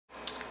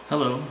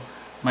Hello,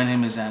 my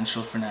name is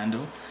Angel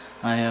Fernando.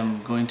 I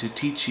am going to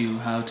teach you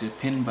how to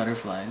pin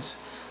butterflies.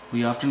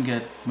 We often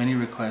get many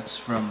requests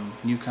from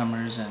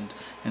newcomers and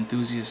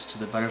enthusiasts to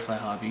the butterfly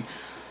hobby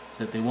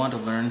that they want to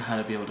learn how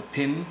to be able to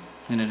pin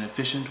in an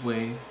efficient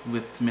way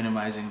with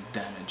minimizing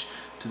damage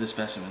to the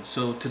specimen.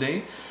 So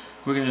today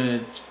we're going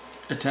to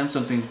attempt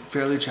something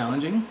fairly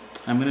challenging.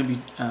 I'm going to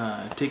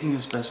be taking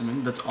a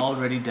specimen that's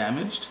already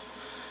damaged.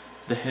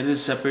 The head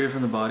is separated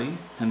from the body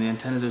and the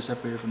antennas are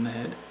separated from the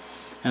head.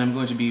 And I'm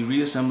going to be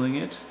reassembling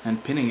it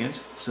and pinning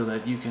it so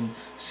that you can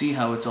see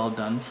how it's all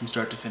done from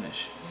start to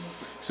finish.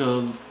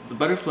 So the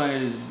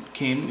butterfly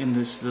came in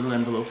this little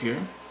envelope here,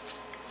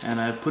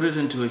 and I put it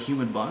into a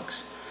humid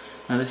box.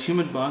 Now this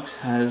humid box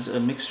has a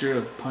mixture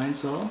of pine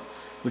sol,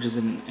 which is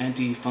an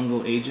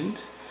antifungal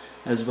agent,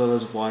 as well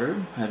as water.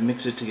 I've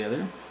mixed it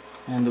together,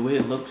 and the way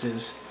it looks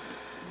is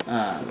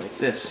like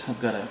this.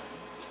 I've got a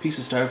piece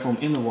of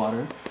styrofoam in the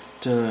water.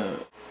 So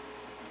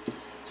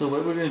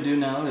what we're going to do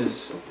now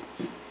is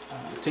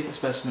take the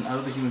specimen out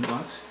of the humid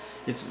box.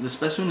 The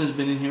specimen has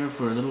been in here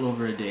for a little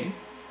over a day.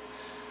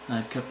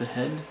 I've kept the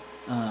head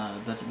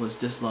that was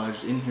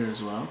dislodged in here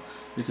as well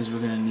because we're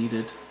going to need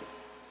it.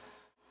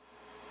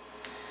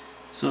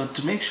 So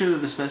to make sure that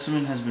the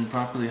specimen has been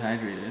properly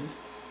hydrated,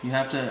 you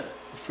have to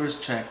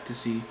first check to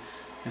see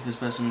if the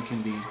specimen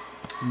can be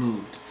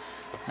moved.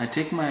 I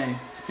take my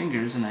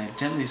fingers and I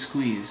gently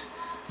squeeze,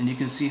 and you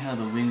can see how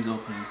the wings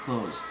open and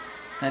close.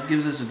 That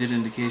gives us a good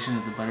indication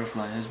that the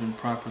butterfly has been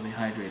properly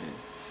hydrated.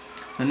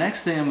 The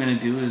next thing I'm going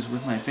to do is,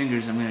 with my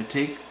fingers, I'm going to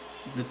take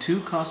the two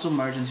costal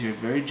margins here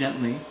very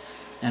gently,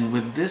 and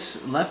with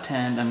this left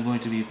hand I'm going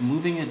to be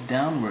moving it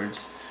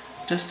downwards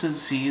just to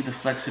see the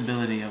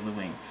flexibility of the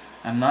wing.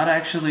 I'm not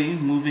actually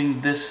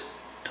moving this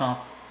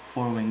top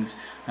forewings,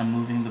 I'm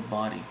moving the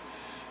body.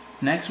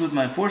 Next, with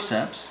my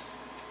forceps,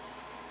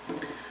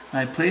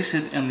 I place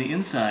it on the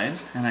inside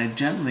and I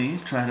gently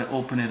try to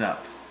open it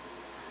up.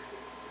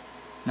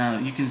 Now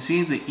you can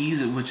see the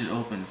ease at which it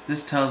opens.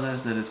 This tells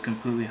us that it's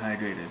completely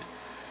hydrated.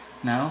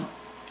 Now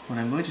what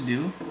I'm going to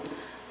do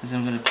is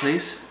I'm going to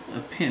place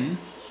a pin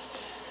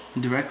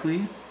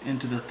directly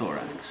into the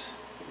thorax.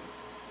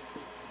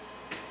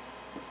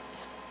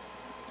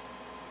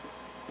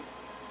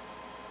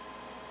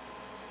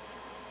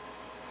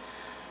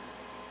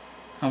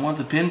 I want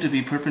the pin to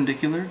be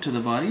perpendicular to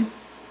the body.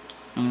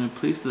 I'm going to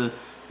place the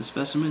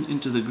specimen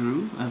into the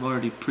groove. I've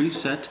already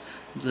preset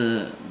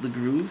the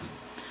groove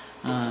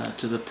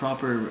to the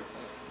proper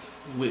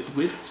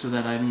width so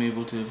that I'm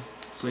able to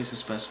place the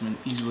specimen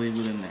easily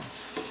within there.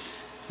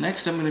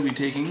 Next, I'm going to be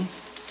taking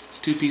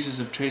two pieces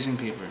of tracing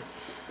paper.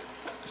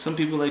 Some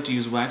people like to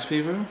use wax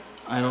paper.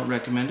 I don't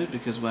recommend it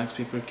because wax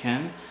paper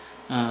can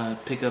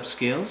pick up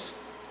scales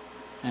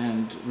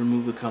and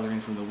remove the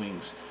coloring from the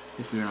wings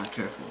if you're not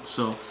careful.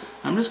 So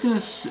I'm just going to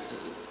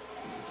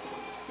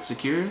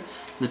secure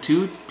the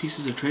two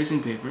pieces of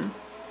tracing paper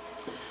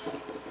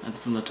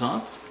from the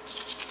top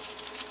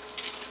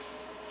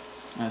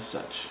as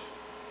such.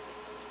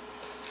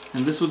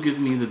 And this will give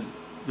me the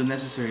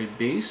necessary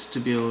base to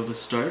be able to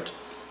start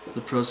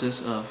the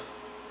process of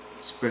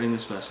spreading the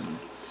specimen.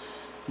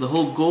 The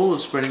whole goal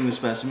of spreading the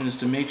specimen is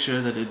to make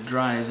sure that it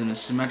dries in a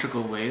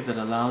symmetrical way that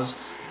allows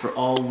for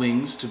all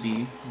wings to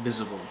be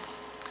visible.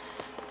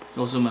 It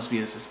also must be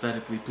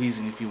aesthetically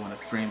pleasing if you want to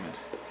frame it.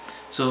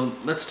 So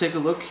let's take a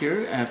look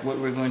here at what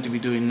we're going to be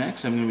doing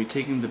next. I'm going to be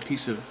taking the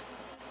piece of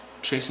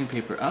tracing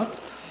paper up.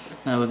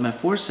 Now with my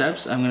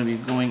forceps, I'm going to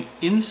be going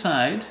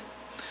inside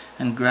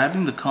and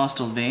grabbing the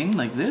costal vein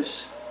like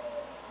this,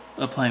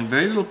 applying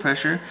very little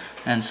pressure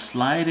and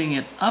sliding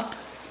it up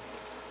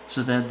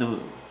so that the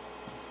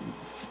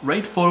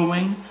right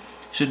forewing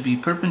should be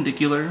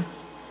perpendicular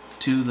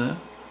to the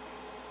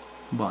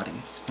body.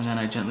 And then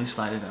I gently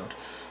slide it out.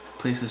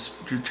 Place this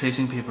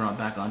tracing paper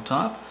back on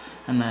top,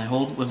 and I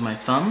hold with my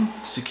thumb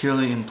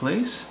securely in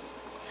place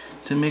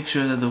to make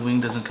sure that the wing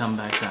doesn't come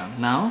back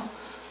down. Now,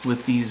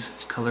 with these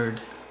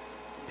colored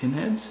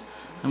pinheads,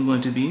 I'm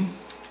going to be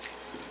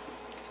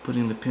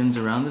putting the pins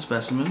around the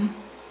specimen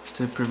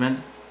to prevent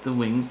the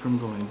wing from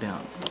going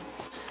down.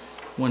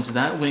 Once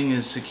that wing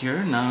is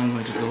secure, now I'm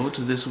going to go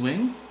to this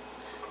wing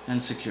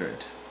and secure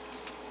it.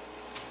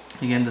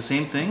 Again, the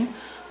same thing.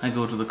 I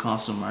go to the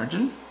costal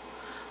margin,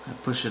 I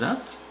push it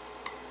up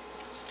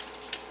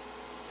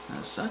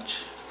as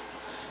such,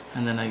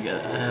 and then I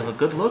have a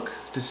good look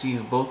to see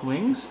if both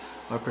wings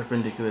are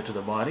perpendicular to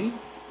the body,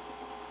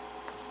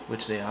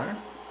 which they are.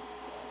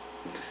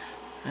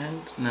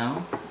 And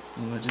now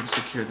I'm going to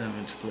secure them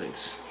into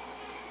place.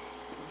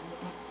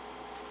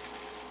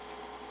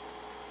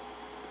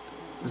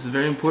 This is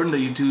very important that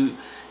you do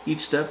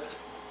each step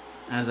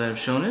as I've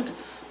shown it,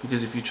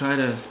 because if you try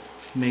to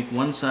make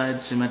one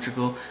side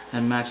symmetrical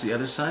and match the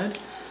other side,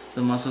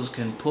 the muscles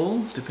can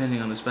pull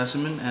depending on the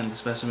specimen, and the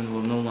specimen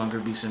will no longer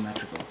be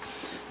symmetrical.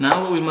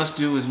 Now what we must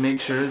do is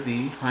make sure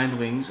the hind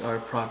wings are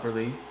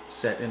properly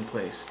set in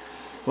place.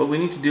 What we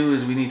need to do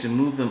is we need to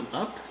move them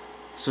up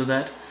so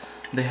that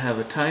they have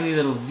a tiny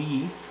little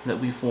V that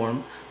we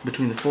form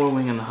between the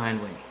forewing and the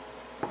hind wing.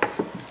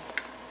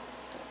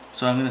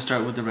 So I'm going to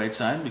start with the right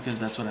side because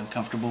that's what I'm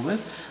comfortable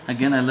with.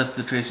 Again, I lift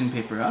the tracing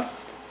paper up.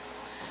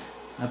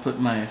 I put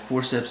my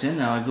forceps in.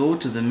 Now I go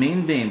to the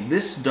main vein.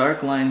 This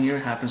dark line here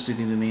happens to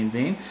be the main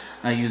vein.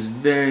 I use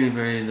very,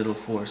 very little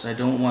force. I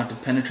don't want to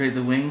penetrate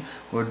the wing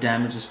or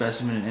damage the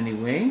specimen in any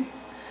way.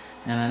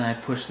 And then I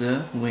push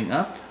the wing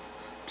up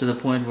to the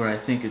point where I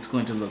think it's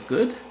going to look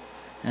good.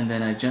 And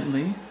then I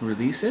gently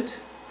release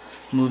it,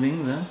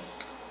 moving the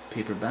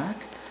paper back.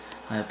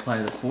 I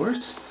apply the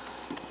force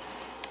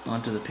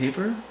onto the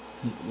paper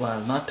while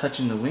not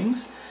touching the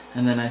wings.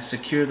 And then I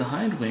secure the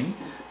hind wing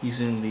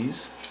using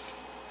these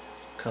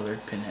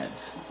colored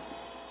pinheads.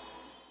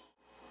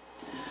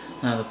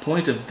 Now the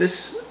point of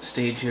this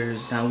stage here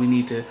is now we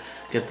need to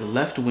get the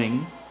left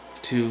wing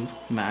to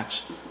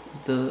match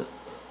the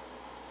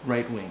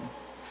right wing.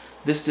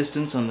 This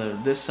distance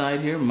on this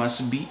side here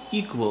must be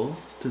equal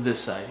to this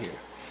side here.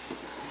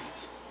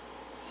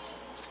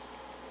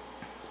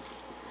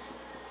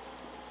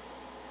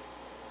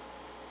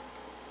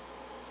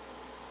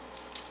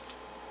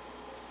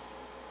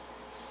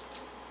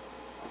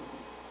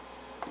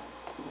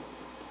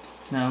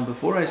 Now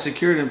before I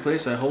secure it in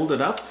place, I hold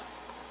it up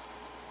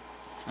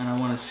and I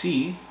want to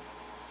see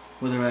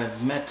whether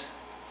I've met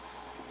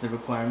the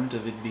requirement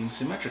of it being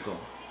symmetrical.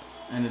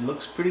 And it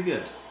looks pretty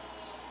good.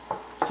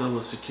 So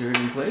we'll secure it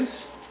in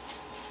place.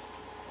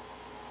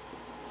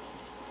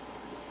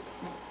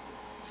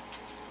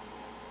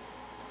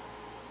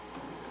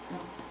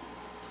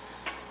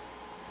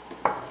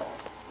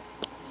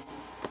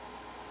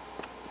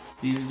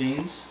 These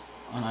veins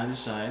on either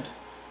side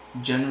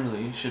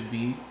generally should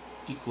be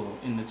equal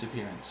in its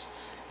appearance.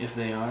 If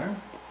they are,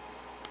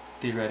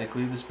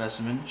 theoretically the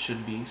specimen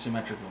should be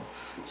symmetrical.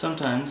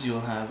 Sometimes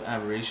you'll have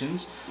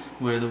aberrations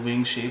where the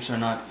wing shapes are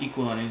not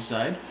equal on each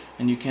side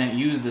and you can't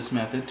use this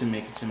method to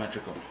make it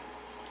symmetrical.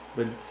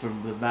 But for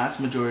the vast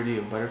majority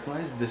of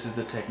butterflies, this is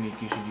the technique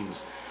you should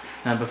use.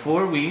 Now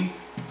before we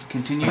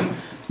continue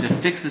to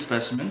fix the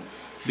specimen,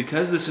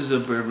 because this is a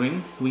bird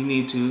wing, we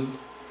need to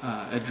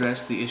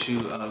address the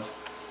issue of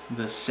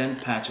the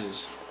scent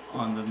patches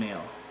on the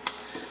male.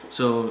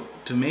 So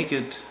to make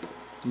it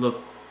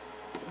look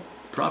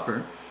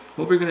proper,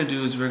 what we're going to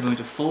do is we're going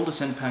to fold the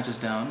scent patches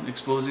down,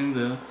 exposing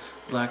the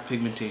black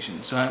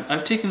pigmentation. So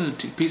I've taken a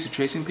piece of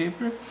tracing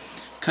paper,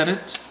 cut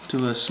it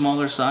to a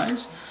smaller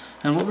size,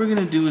 and what we're going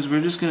to do is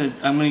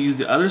I'm going to use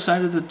the other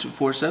side of the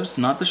forceps,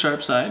 not the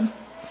sharp side,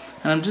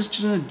 and I'm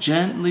just going to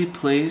gently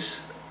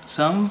place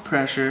some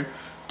pressure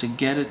to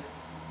get it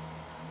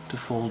to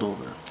fold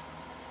over.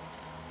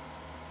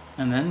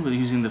 And then with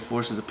using the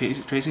force of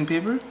the tracing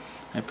paper,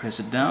 I press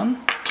it down,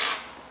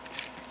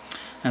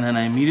 and then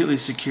I immediately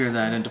secure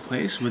that into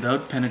place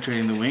without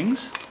penetrating the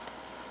wings.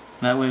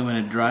 That way when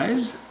it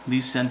dries,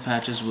 these scent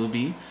patches will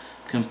be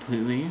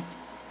completely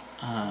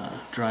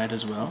dried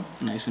as well,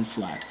 nice and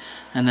flat.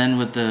 And then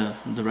with the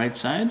right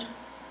side,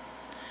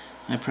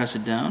 I press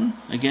it down,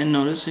 again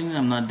noticing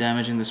I'm not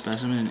damaging the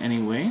specimen in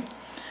any way,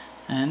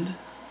 and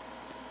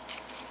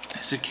I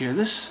secure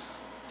this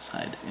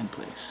side in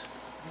place.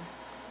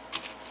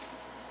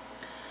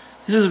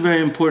 This is a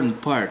very important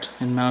part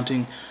in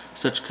mounting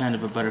such kind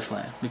of a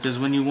butterfly, because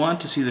when you want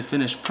to see the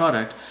finished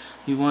product,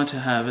 you want to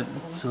have it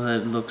so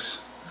that it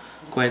looks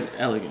quite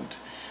elegant.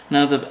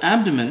 Now the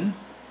abdomen,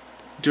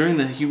 during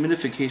the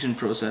humidification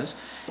process,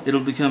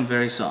 it'll become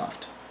very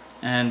soft,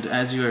 and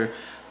as you're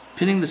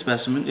pinning the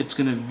specimen, it's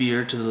going to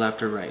veer to the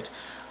left or right.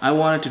 I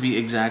want it to be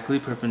exactly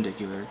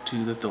perpendicular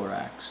to the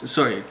thorax,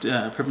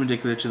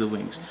 perpendicular to the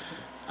wings.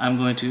 I'm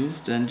going to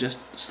then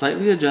just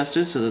slightly adjust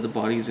it so that the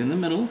body is in the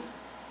middle.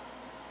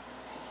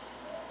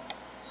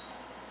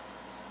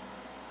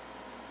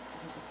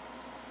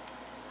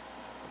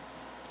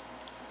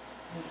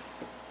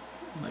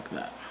 Like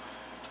that.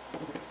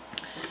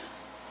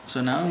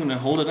 So now I'm going to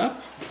hold it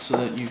up so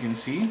that you can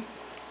see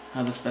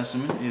how the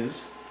specimen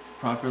is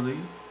properly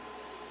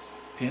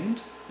pinned.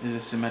 It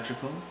is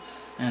symmetrical,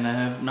 and I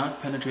have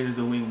not penetrated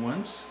the wing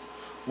once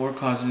or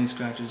caused any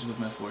scratches with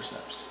my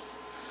forceps.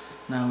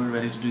 Now we're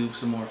ready to do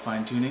some more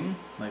fine-tuning,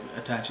 like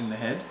attaching the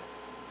head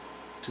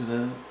to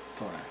the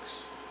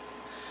thorax.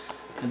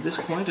 At this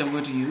point I'm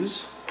going to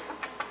use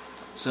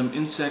some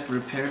insect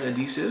repair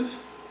adhesive.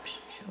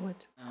 Show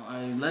it. Now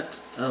I let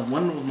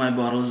one of my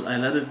bottles, I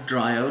let it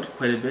dry out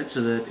quite a bit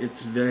so that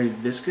it's very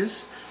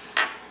viscous,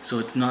 so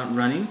it's not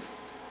runny.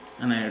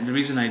 And the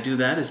reason I do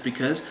that is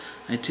because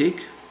I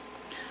take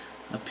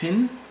a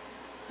pin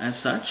as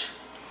such,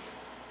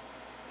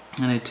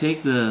 and I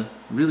take the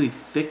really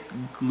thick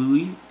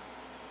gluey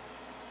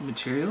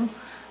material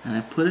and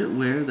I put it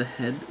where the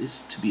head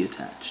is to be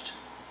attached.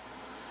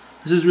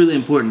 This is really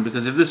important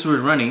because if this were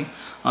runny,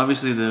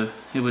 obviously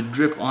it would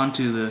drip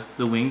onto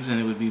the wings and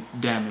it would be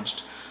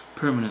damaged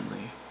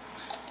permanently.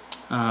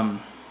 I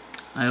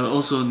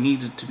also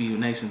need it to be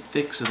nice and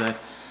thick so that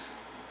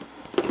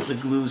the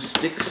glue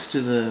sticks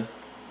to the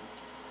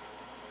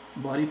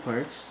body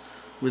parts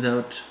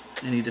without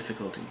any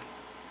difficulty.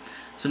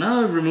 So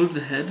now I've removed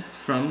the head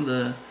from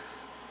the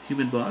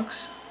humid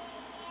box,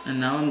 and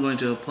now I'm going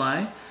to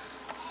apply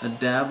a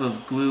dab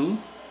of glue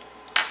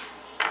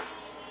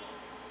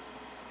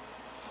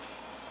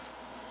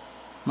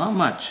Not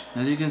much.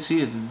 As you can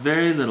see, it's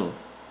very little.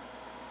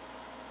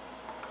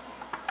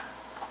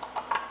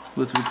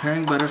 With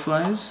repairing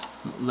butterflies,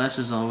 less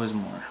is always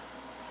more.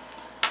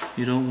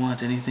 You don't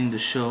want anything to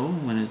show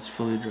when it's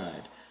fully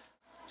dried.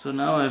 So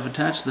now I've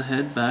attached the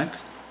head back,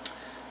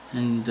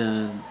 and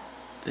the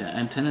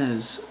antenna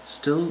is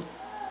still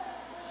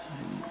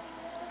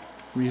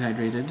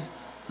rehydrated.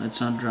 It's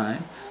not dry,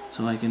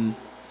 so I can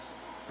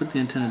put the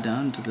antenna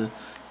down into the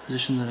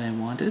position that I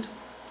wanted.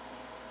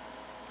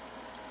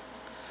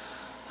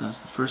 That's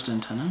the first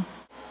antenna.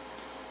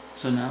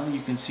 So now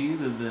you can see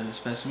that the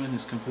specimen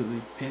is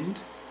completely pinned.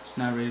 It's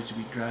now ready to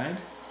be dried.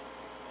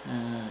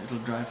 It'll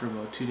dry for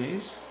about 2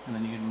 days, and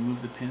then you can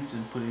remove the pins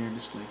and put it in your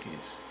display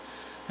case.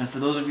 And for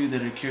those of you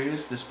that are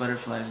curious, this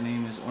butterfly's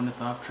name is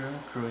Ornithoptera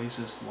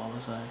croesus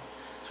wallacei.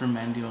 It's from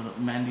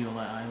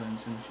Mandiola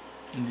Islands in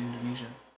Indonesia.